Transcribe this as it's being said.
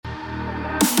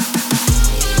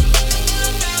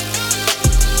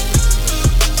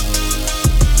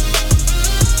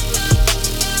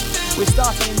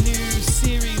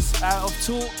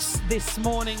talks this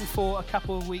morning for a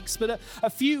couple of weeks, but a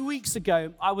few weeks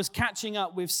ago, I was catching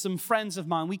up with some friends of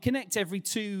mine. We connect every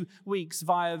 2 weeks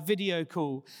via video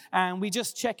call, and we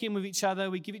just check in with each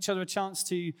other. We give each other a chance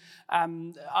to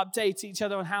update each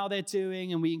other on how they're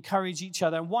doing, and we encourage each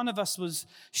other. And one of us was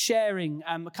sharing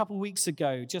a couple of weeks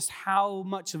ago just how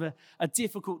much of a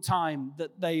difficult time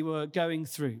that they were going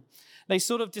through. They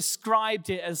sort of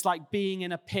described it as like being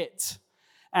in a pit.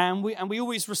 And we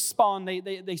always respond.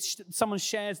 Someone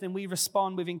shares, then we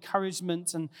respond with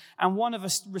encouragement. And one of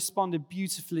us responded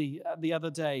beautifully the other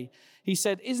day. He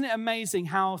said, "Isn't it amazing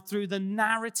how through the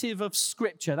narrative of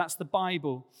Scripture, that's the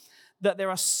Bible, that there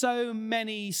are so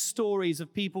many stories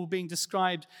of people being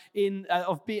described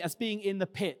as being in the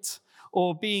pit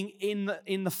or being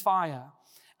in the fire,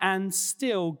 and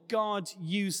still God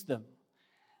used them."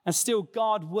 And still,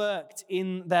 God worked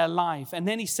in their life. And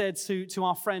then he said to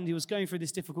our friend who was going through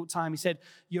this difficult time, he said,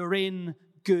 "You're in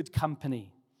good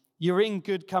company. You're in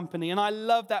good company." And I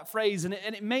love that phrase. And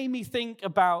it made me think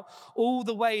about all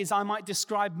the ways I might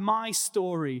describe my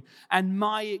story and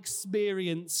my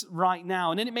experience right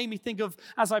now. And then it made me think of,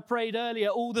 as I prayed earlier,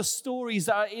 all the stories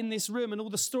that are in this room and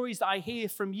all the stories that I hear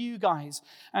from you guys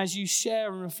as you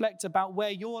share and reflect about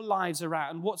where your lives are at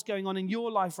and what's going on in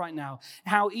your life right now.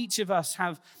 How each of us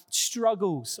have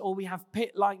struggles, or we have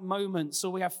pit-like moments,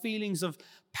 or we have feelings of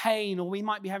pain, or we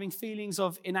might be having feelings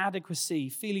of inadequacy,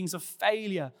 feelings of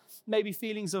failure, maybe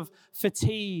feelings of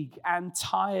fatigue and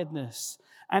tiredness.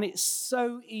 And it's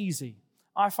so easy.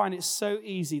 I find it so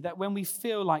easy that when we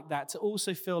feel like that, to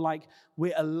also feel like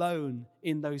we're alone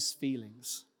in those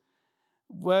feelings.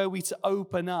 Were we to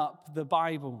open up the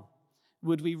Bible,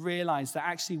 would we realize that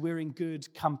actually we're in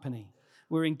good company?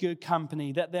 We're in good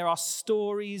company, that there are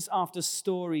stories after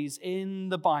stories in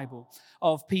the Bible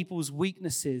of people's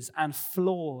weaknesses and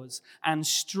flaws and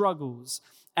struggles,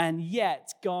 and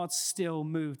yet God still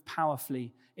moved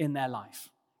powerfully in their life.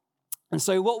 And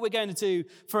so what we're going to do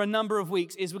for a number of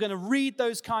weeks is we're going to read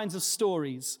those kinds of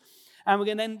stories, and we're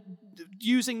going to then,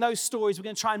 using those stories, we're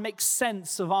going to try and make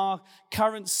sense of our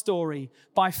current story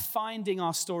by finding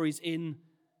our stories in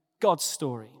God's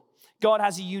story. God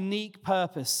has a unique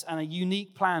purpose and a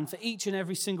unique plan for each and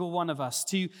every single one of us.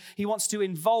 He wants to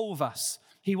involve us.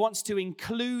 He wants to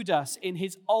include us in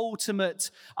his ultimate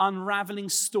unraveling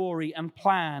story and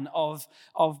plan of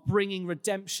bringing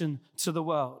redemption to the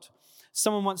world.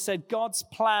 Someone once said, God's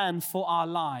plan for our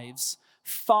lives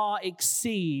far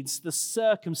exceeds the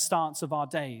circumstance of our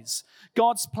days.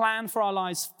 God's plan for our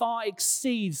lives far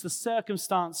exceeds the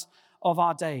circumstance of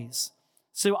our days.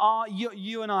 So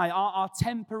you and I, our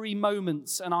temporary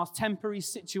moments and our temporary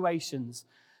situations,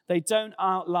 they don't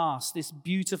outlast this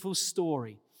beautiful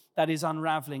story that is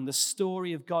unraveling, the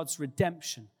story of God's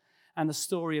redemption and the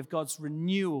story of God's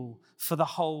renewal for the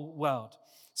whole world.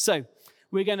 So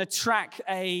we're going to track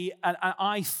an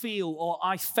I feel or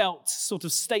I felt sort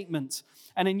of statement.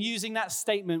 And in using that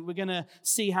statement, we're going to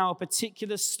see how a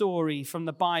particular story from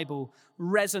the Bible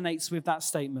resonates with that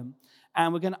statement.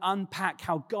 And we're going to unpack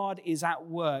how God is at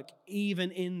work,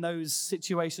 even in those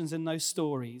situations, in those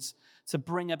stories, to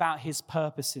bring about his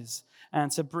purposes and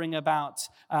to bring about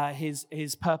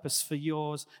his purpose for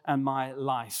yours and my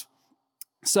life.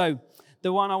 So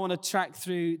the one I want to track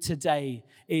through today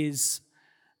is,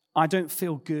 I don't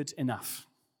feel good enough.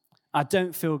 I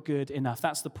don't feel good enough.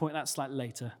 That's the point. That's like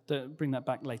later. Bring that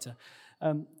back later.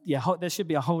 There should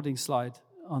be a holding slide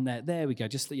on there. There we go.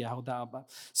 Just hold that up.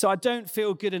 So I don't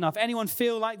feel good enough. Anyone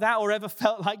feel like that or ever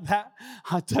felt like that?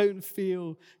 I don't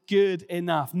feel good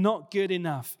enough. Not good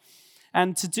enough.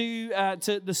 And to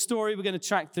the story we're going to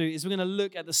track through is we're going to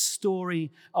look at the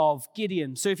story of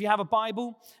Gideon. So if you have a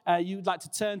Bible, you'd like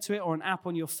to turn to it, or an app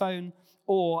on your phone,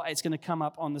 or it's going to come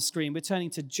up on the screen. We're turning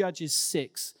to Judges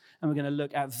 6, and we're going to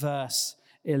look at verse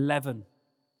 11.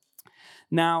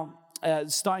 Now,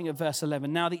 starting at verse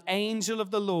 11. Now the angel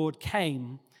of the Lord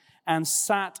came and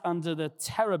sat under the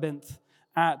terebinth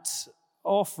at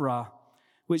Ophrah,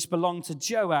 which belonged to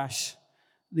Joash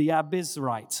the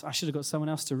Abizrite. I should have got someone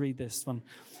else to read this one.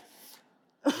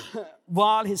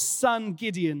 While his son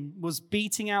Gideon was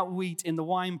beating out wheat in the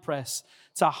winepress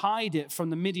to hide it from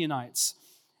the Midianites.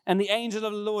 And the angel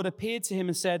of the Lord appeared to him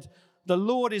and said, "The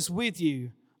Lord is with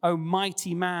you, O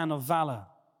mighty man of valor."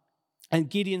 And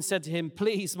Gideon said to him,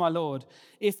 "Please, my Lord,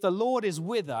 if the Lord is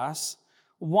with us,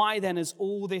 why then has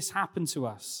all this happened to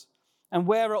us? And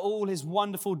where are all his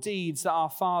wonderful deeds that our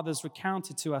fathers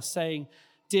recounted to us, saying,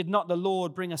 'Did not the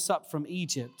Lord bring us up from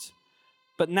Egypt?'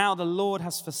 But now the Lord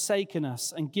has forsaken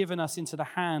us and given us into the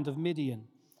hand of Midian."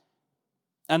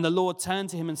 And the Lord turned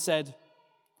to him and said,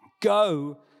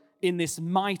 "Go in this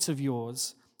might of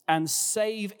yours and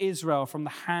save Israel from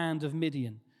the hand of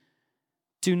Midian.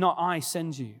 Do not I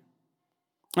send you?"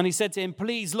 And he said to him,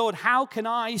 "Please, Lord, how can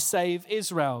I save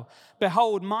Israel?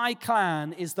 Behold, my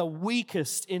clan is the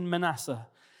weakest in Manasseh,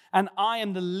 and I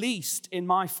am the least in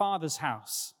my father's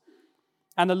house."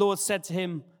 And the Lord said to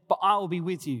him, "But I will be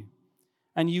with you,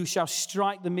 and you shall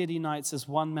strike the Midianites as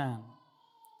one man."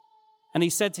 And he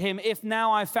said to him, "If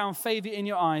now I have found favor in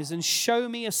your eyes, then show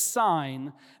me a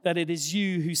sign that it is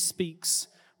you who speaks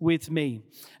with me."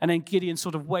 And then Gideon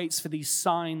sort of waits for these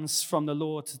signs from the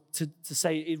Lord to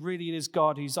say it really is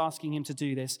God who's asking him to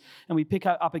do this. And we pick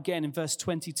up again in verse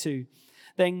 22.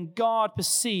 "Then God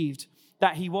perceived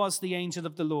that he was the angel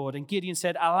of the Lord. And Gideon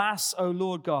said, 'Alas, O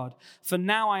Lord God, for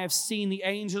now I have seen the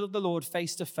angel of the Lord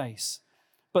face to face.'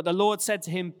 But the Lord said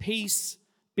to him, 'Peace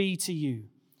be to you.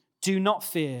 Do not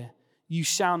fear. You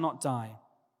shall not die.'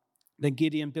 Then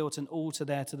Gideon built an altar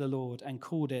there to the Lord and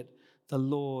called it, 'The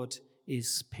Lord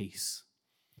is Peace.'"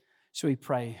 Shall we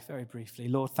pray very briefly?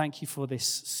 Lord, thank you for this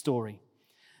story.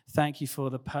 Thank you for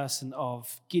the person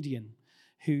of Gideon,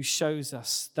 who shows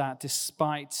us that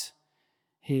despite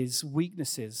his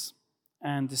weaknesses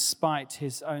and despite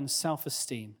his own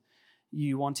self-esteem,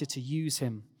 you wanted to use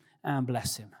him and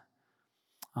bless him.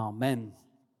 Amen.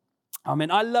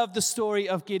 Amen. I love the story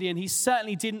of Gideon. He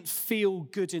certainly didn't feel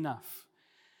good enough.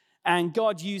 And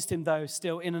God used him, though,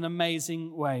 still in an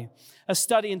amazing way. A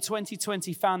study in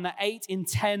 2020 found that 8 in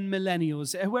 10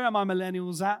 millennials, where are my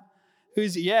millennials at?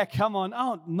 Who's it? Yeah, come on.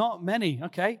 Oh, not many.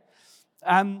 Okay.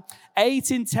 8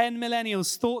 in 10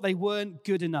 millennials thought they weren't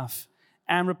good enough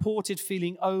and reported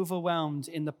feeling overwhelmed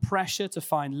in the pressure to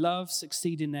find love,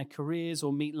 succeed in their careers,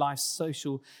 or meet life's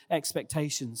social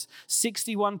expectations.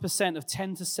 61% of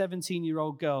 10 to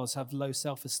 17-year-old girls have low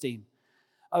self-esteem.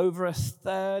 Over a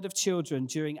third of children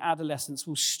during adolescence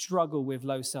will struggle with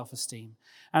low self-esteem.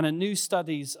 And new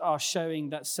studies are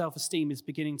showing that self-esteem is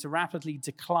beginning to rapidly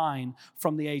decline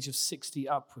from the age of 60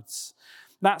 upwards.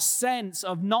 That sense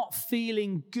of not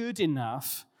feeling good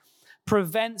enough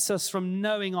prevents us from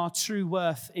knowing our true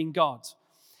worth in God.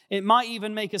 It might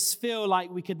even make us feel like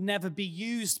we could never be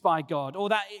used by God, or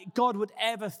that God would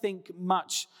ever think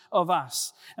much of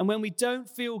us. And when we don't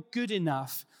feel good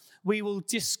enough, we will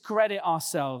discredit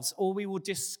ourselves, or we will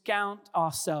discount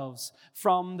ourselves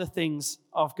from the things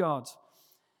of God.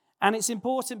 And it's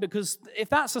important because if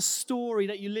that's a story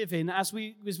that you live in, as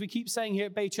we keep saying here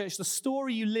at Bay Church, the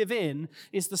story you live in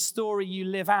is the story you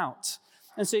live out.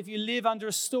 And so if you live under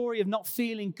a story of not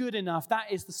feeling good enough, that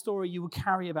is the story you will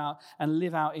carry about and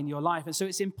live out in your life. And so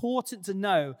it's important to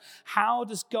know, how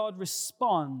does God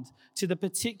respond to the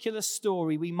particular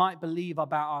story we might believe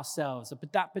about ourselves,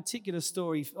 but that particular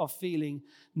story of feeling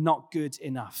not good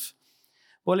enough?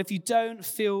 Well, if you don't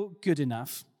feel good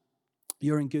enough,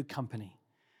 you're in good company.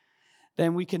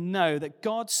 Then we can know that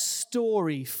God's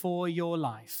story for your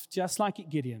life, just like at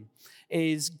Gideon,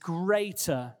 is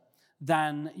greater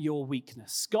than your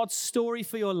weakness. God's story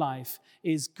for your life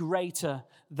is greater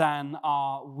than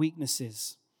our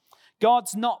weaknesses.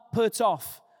 God's not put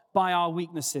off by our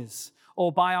weaknesses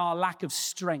or by our lack of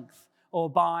strength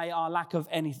or by our lack of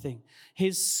anything.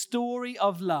 His story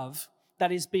of love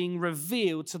that is being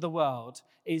revealed to the world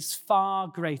is far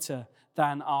greater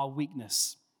than our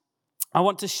weakness. I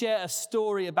want to share a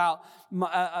story about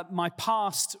my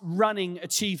past running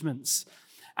achievements.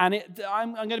 And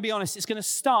I'm going to be honest, it's going to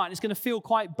start, and it's going to feel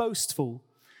quite boastful.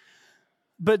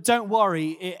 But don't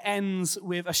worry, it ends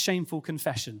with a shameful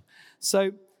confession.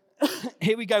 So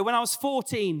here we go. When I was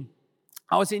 14,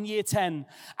 I was in year 10,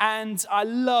 and I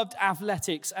loved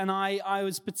athletics, and I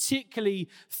was particularly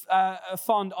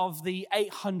fond of the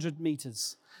 800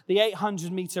 meters, the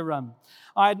 800-meter run.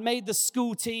 I had made the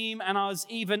school team, and I was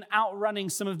even outrunning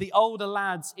some of the older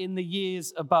lads in the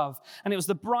years above. And it was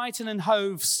the Brighton and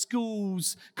Hove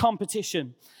schools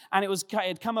competition, and it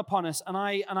had come upon us, and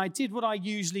I did what I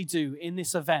usually do in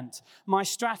this event. My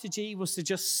strategy was to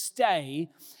just stay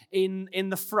in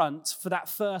the front for that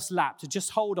first lap, to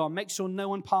just hold on, make sure no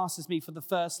one passes me for the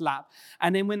first lap.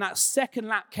 And then when that second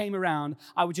lap came around,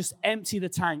 I would just empty the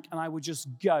tank, and I would just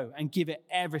go and give it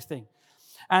everything.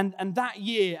 And that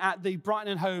year at the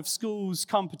Brighton and Hove Schools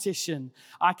competition,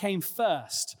 I came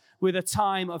first with a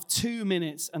time of 2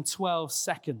 minutes and 12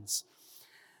 seconds.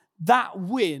 That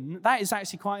win, that is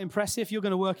actually quite impressive. You're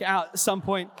going to work it out at some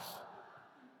point.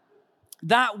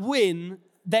 That win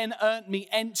then earned me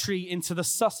entry into the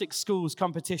Sussex Schools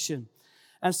competition.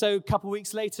 And so a couple of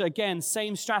weeks later, again,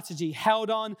 same strategy, held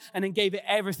on and then gave it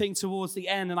everything towards the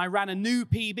end. And I ran a new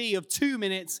PB of 2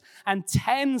 minutes and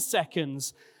 10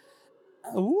 seconds.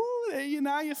 Ooh,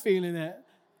 now you're feeling it.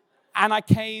 And I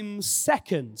came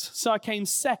second. So I came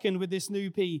second with this new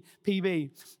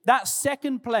PB. That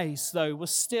second place, though,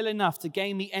 was still enough to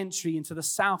gain me entry into the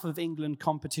South of England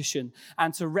competition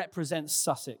and to represent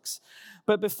Sussex.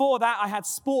 But before that, I had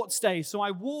sports day. So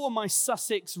I wore my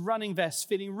Sussex running vest,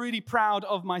 feeling really proud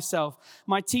of myself.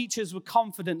 My teachers were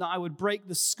confident that I would break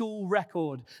the school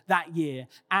record that year.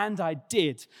 And I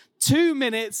did. 2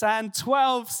 minutes and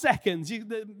 12 seconds.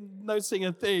 Noticing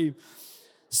a theme.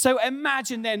 So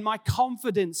imagine then my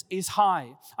confidence is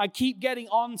high. I keep getting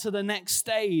on to the next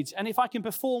stage. And if I can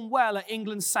perform well at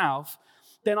England South,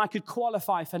 then I could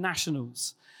qualify for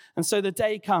nationals. And so the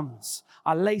day comes.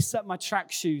 I lace up my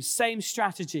track shoes, same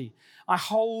strategy. I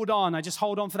just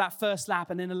hold on for that first lap.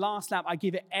 And then the last lap, I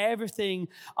give it everything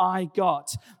I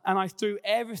got. And I threw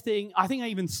everything. I think I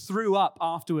even threw up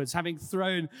afterwards, having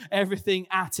thrown everything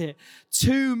at it.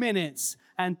 2 minutes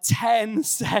and 10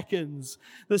 seconds.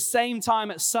 The same time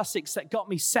at Sussex that got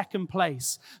me second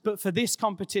place. But for this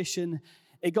competition,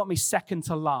 it got me second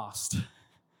to last.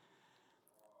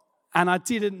 And I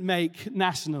didn't make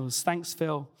nationals. Thanks,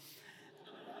 Phil.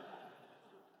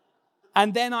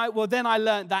 And then I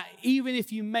learned that even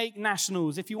if you make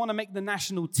nationals, if you want to make the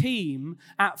national team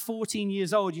at 14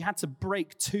 years old, you had to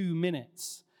break 2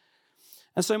 minutes.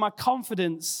 And so my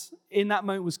confidence in that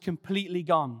moment was completely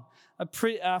gone.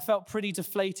 I felt pretty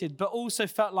deflated, but also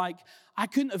felt like I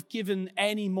couldn't have given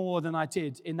any more than I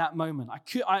did in that moment.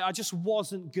 I just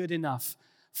wasn't good enough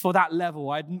for that level.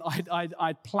 I'd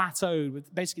plateaued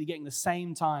with basically getting the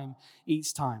same time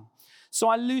each time. So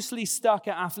I loosely stuck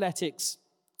at athletics.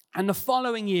 And the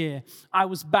following year, I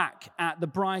was back at the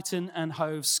Brighton and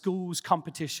Hove schools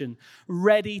competition,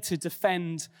 ready to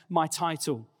defend my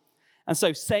title. And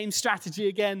so same strategy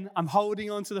again. I'm holding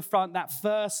on to the front, that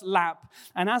first lap.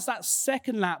 And as that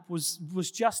second lap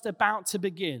was just about to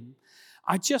begin,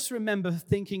 I just remember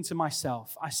thinking to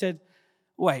myself, I said,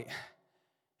 wait,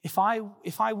 if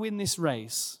I win this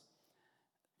race,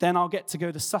 then I'll get to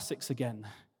go to Sussex again.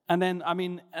 And then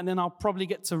I'll probably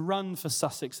get to run for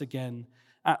Sussex again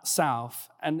at South.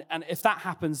 And if that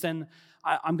happens, then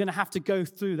I'm going to have to go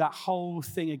through that whole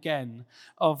thing again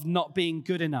of not being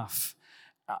good enough.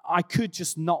 I could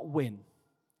just not win.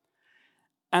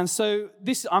 And so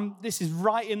this is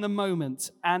right in the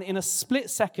moment. And in a split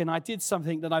second, I did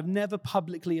something that I've never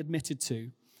publicly admitted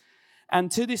to.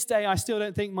 And to this day, I still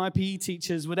don't think my PE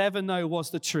teachers would ever know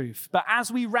was the truth. But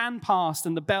as we ran past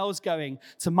and the bell's going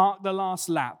to mark the last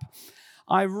lap,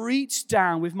 I reached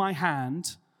down with my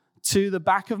hand to the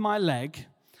back of my leg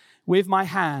with my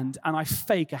hand, and I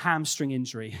fake a hamstring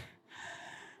injury.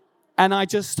 And I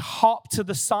just hop to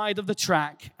the side of the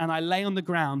track and I lay on the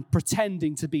ground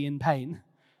pretending to be in pain.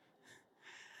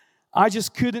 I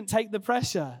just couldn't take the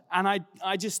pressure. And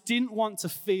I just didn't want to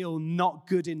feel not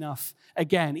good enough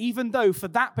again. Even though for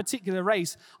that particular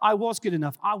race, I was good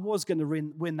enough. I was going to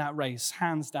win that race,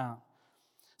 hands down.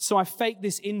 So I faked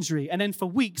this injury. And then for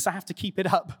weeks, I have to keep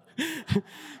it up.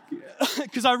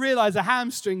 Because I realize a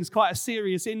hamstring is quite a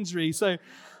serious injury. So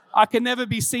I can never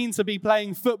be seen to be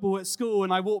playing football at school,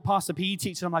 and I walk past a PE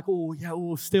teacher, and I'm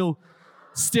like,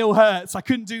 still hurts. I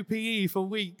couldn't do PE for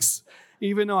weeks,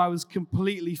 even though I was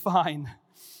completely fine.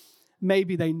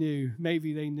 Maybe they knew.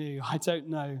 I don't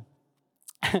know.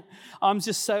 I'm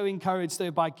just so encouraged,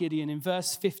 though, by Gideon. In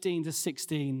verse 15 to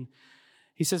 16,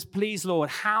 he says, "Please, Lord,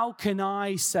 how can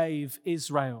I save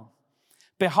Israel?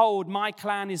 Behold, my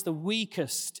clan is the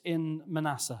weakest in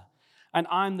Manasseh, and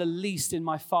I'm the least in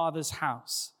my father's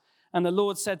house." And the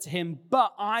Lord said to him,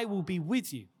 "But I will be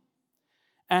with you,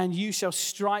 and you shall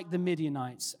strike the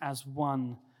Midianites as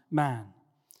one man."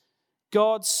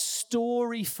 God's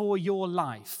story for your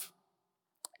life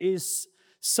is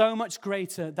so much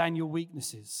greater than your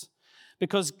weaknesses.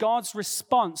 Because God's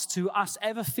response to us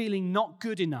ever feeling not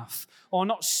good enough or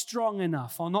not strong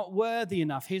enough or not worthy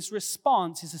enough, his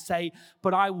response is to say,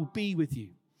 "But I will be with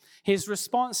you." His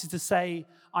response is to say,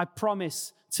 "I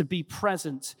promise to be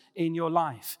present in your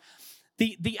life."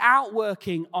 The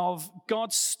outworking of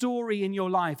God's story in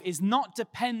your life is not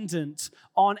dependent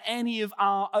on any of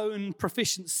our own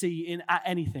proficiency at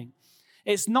anything.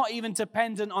 It's not even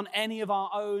dependent on any of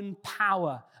our own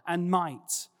power and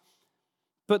might.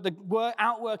 But the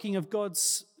outworking of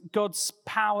God's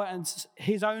power and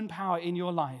his own power in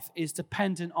your life is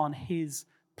dependent on his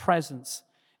presence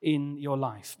in your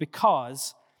life,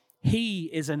 because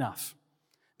he is enough.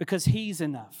 Because he's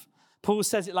enough. Paul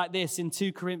says it like this in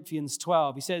 2 Corinthians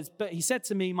 12. He says, "But he said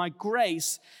to me, my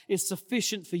grace is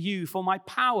sufficient for you, for my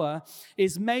power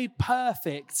is made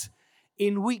perfect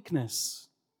in weakness.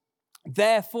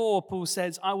 Therefore," Paul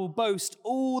says, "I will boast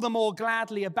all the more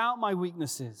gladly about my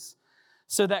weaknesses,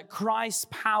 so that Christ's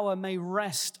power may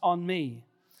rest on me.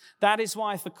 That is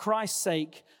why, for Christ's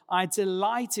sake, I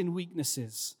delight in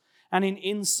weaknesses and in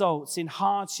insults, in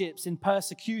hardships, in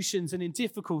persecutions, and in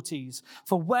difficulties.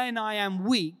 For when I am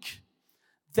weak,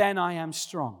 then I am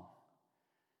strong.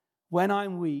 When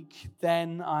I'm weak,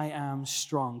 then I am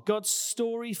strong. God's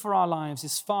story for our lives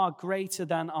is far greater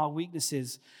than our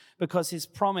weaknesses because his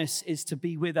promise is to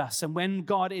be with us. And when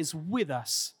God is with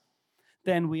us,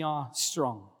 then we are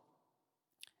strong.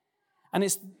 And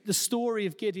it's the story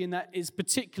of Gideon that is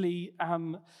particularly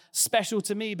special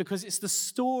to me because it's the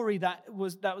story that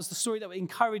was the story that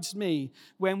encouraged me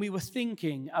when we were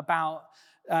thinking about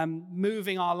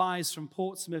moving our lives from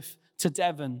Portsmouth to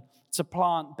Devon to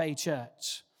plant Bay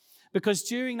Church. Because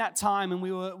during that time, and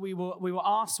we were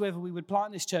asked whether we would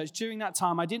plant this church, during that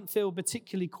time I didn't feel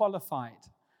particularly qualified.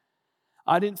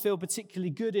 I didn't feel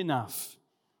particularly good enough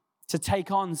to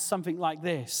take on something like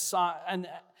this.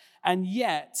 And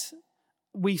yet,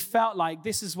 we felt like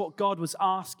this is what God was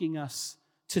asking us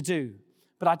to do.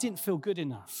 But I didn't feel good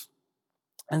enough.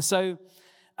 And so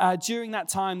during that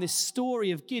time, this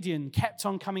story of Gideon kept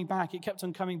on coming back. It kept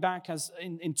on coming back as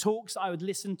in talks I would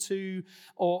listen to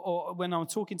or when I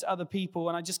was talking to other people.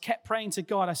 And I just kept praying to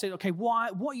God. I said, okay,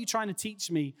 what are you trying to teach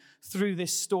me through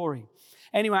this story?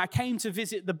 Anyway, I came to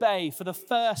visit the Bay for the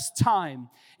first time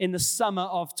in the summer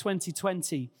of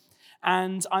 2020.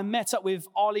 And I met up with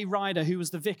Ollie Ryder, who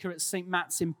was the vicar at St.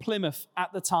 Matt's in Plymouth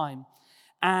at the time.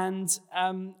 And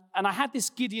I had this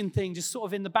Gideon thing just sort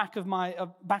of in the back of my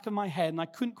head, and I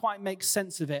couldn't quite make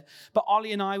sense of it. But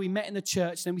Ollie and I, we met in the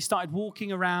church, then we started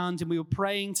walking around, and we were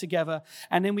praying together.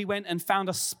 And then we went and found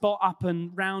a spot up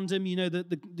and Roundham, you know,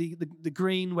 the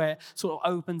green where it sort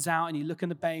of opens out, and you look in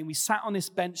the bay. And we sat on this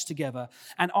bench together,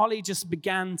 and Ollie just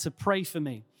began to pray for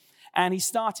me. And he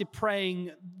started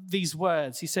praying these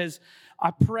words. He says,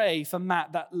 I pray for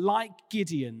Matt that, like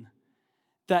Gideon,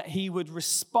 that he would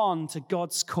respond to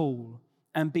God's call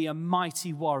and be a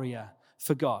mighty warrior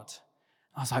for God.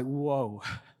 I was like, whoa.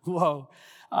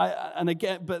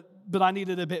 But I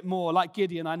needed a bit more. Like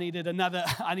Gideon, I needed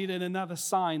another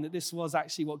sign that this was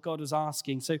actually what God was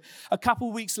asking. So a couple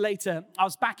of weeks later, I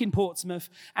was back in Portsmouth,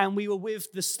 and we were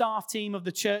with the staff team of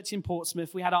the church in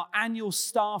Portsmouth. We had our annual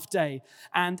staff day,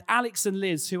 and Alex and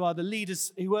Liz, who were the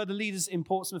leaders in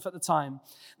Portsmouth at the time,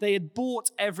 they had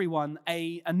bought everyone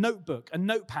a notebook, a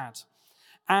notepad.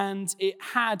 And it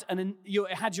had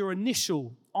your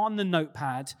initial on the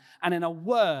notepad, and then a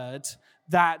word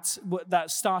that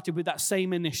started with that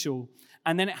same initial,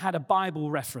 and then it had a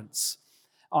Bible reference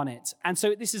on it. And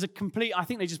so this is I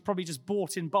think they probably just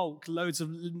bought in bulk loads of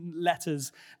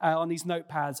letters on these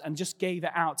notepads and just gave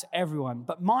it out to everyone.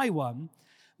 But my one,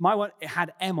 it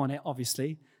had M on it,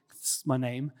 obviously. It's my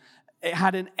name. It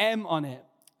had an M on it,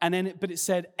 but it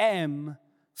said M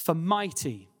for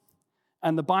mighty.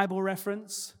 And the Bible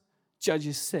reference,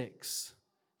 Judges 6,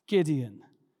 Gideon.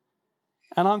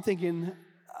 And I'm thinking,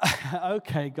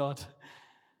 okay, God,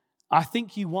 I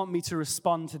think you want me to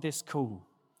respond to this call.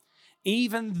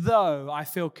 Even though I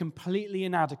feel completely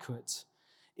inadequate,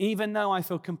 even though I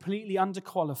feel completely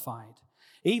underqualified,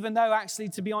 even though actually,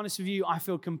 to be honest with you, I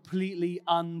feel completely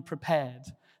unprepared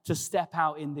to step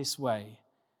out in this way.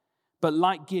 But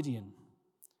like Gideon,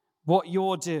 what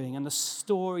you're doing and the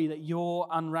story that you're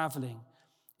unraveling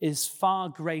is far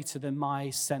greater than my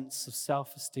sense of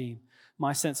self-esteem,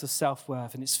 my sense of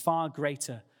self-worth, and it's far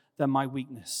greater than my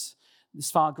weakness. It's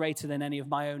far greater than any of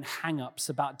my own hang-ups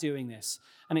about doing this,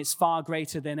 and it's far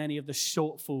greater than any of the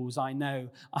shortfalls I know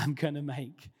I'm going to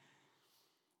make.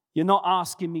 You're not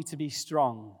asking me to be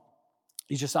strong.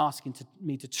 You're just asking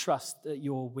me to trust that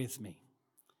you're with me.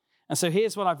 And so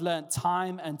here's what I've learned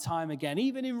time and time again.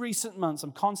 Even in recent months,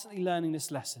 I'm constantly learning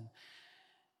this lesson.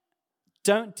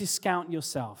 Don't discount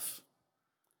yourself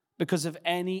because of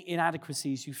any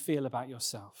inadequacies you feel about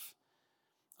yourself.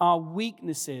 Our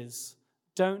weaknesses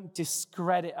don't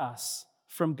discredit us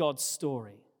from God's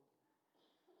story.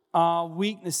 Our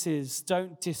weaknesses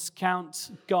don't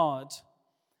discount God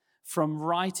from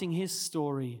writing his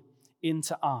story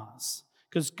into ours.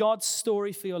 Because God's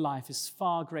story for your life is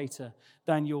far greater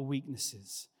than your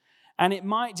weaknesses. And it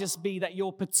might just be that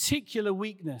your particular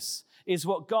weakness is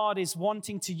what God is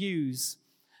wanting to use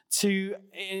in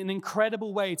an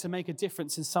incredible way to make a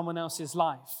difference in someone else's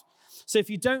life. So if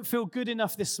you don't feel good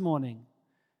enough this morning,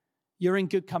 you're in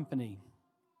good company.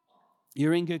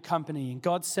 You're in good company. And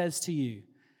God says to you,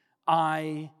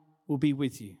 I will be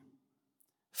with you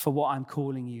for what I'm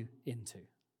calling you into.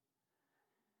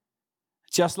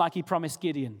 Just like he promised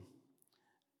Gideon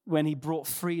when he brought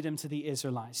freedom to the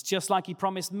Israelites. Just like he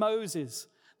promised Moses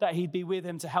that he'd be with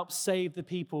him to help save the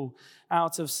people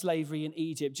out of slavery in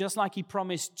Egypt. Just like he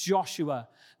promised Joshua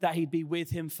that he'd be with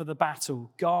him for the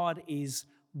battle. God is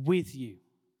with you.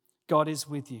 God is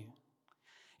with you.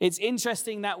 It's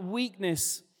interesting that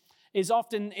weakness is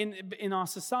often in our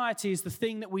society is the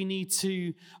thing that we need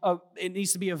to, it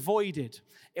needs to be avoided,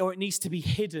 or it needs to be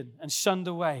hidden and shunned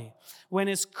away. When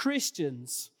as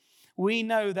Christians, we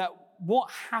know that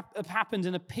what happened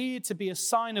and appeared to be a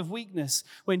sign of weakness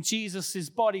when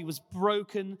Jesus' body was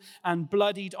broken and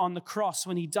bloodied on the cross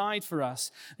when he died for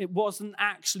us, it wasn't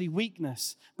actually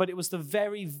weakness, but it was the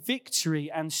very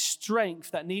victory and strength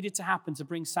that needed to happen to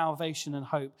bring salvation and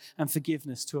hope and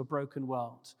forgiveness to a broken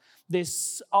world.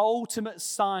 This ultimate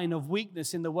sign of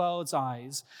weakness in the world's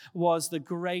eyes was the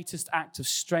greatest act of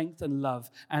strength and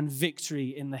love and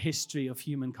victory in the history of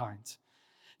humankind.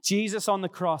 Jesus on the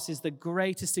cross is the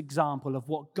greatest example of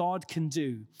what God can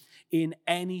do in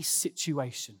any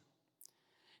situation.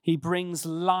 He brings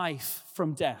life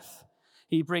from death.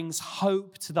 He brings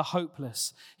hope to the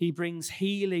hopeless. He brings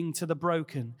healing to the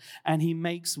broken. And he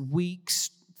makes weak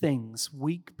things,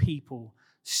 weak people,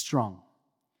 strong.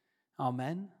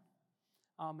 Amen.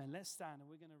 Amen. Let's stand and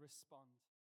we're going to respond.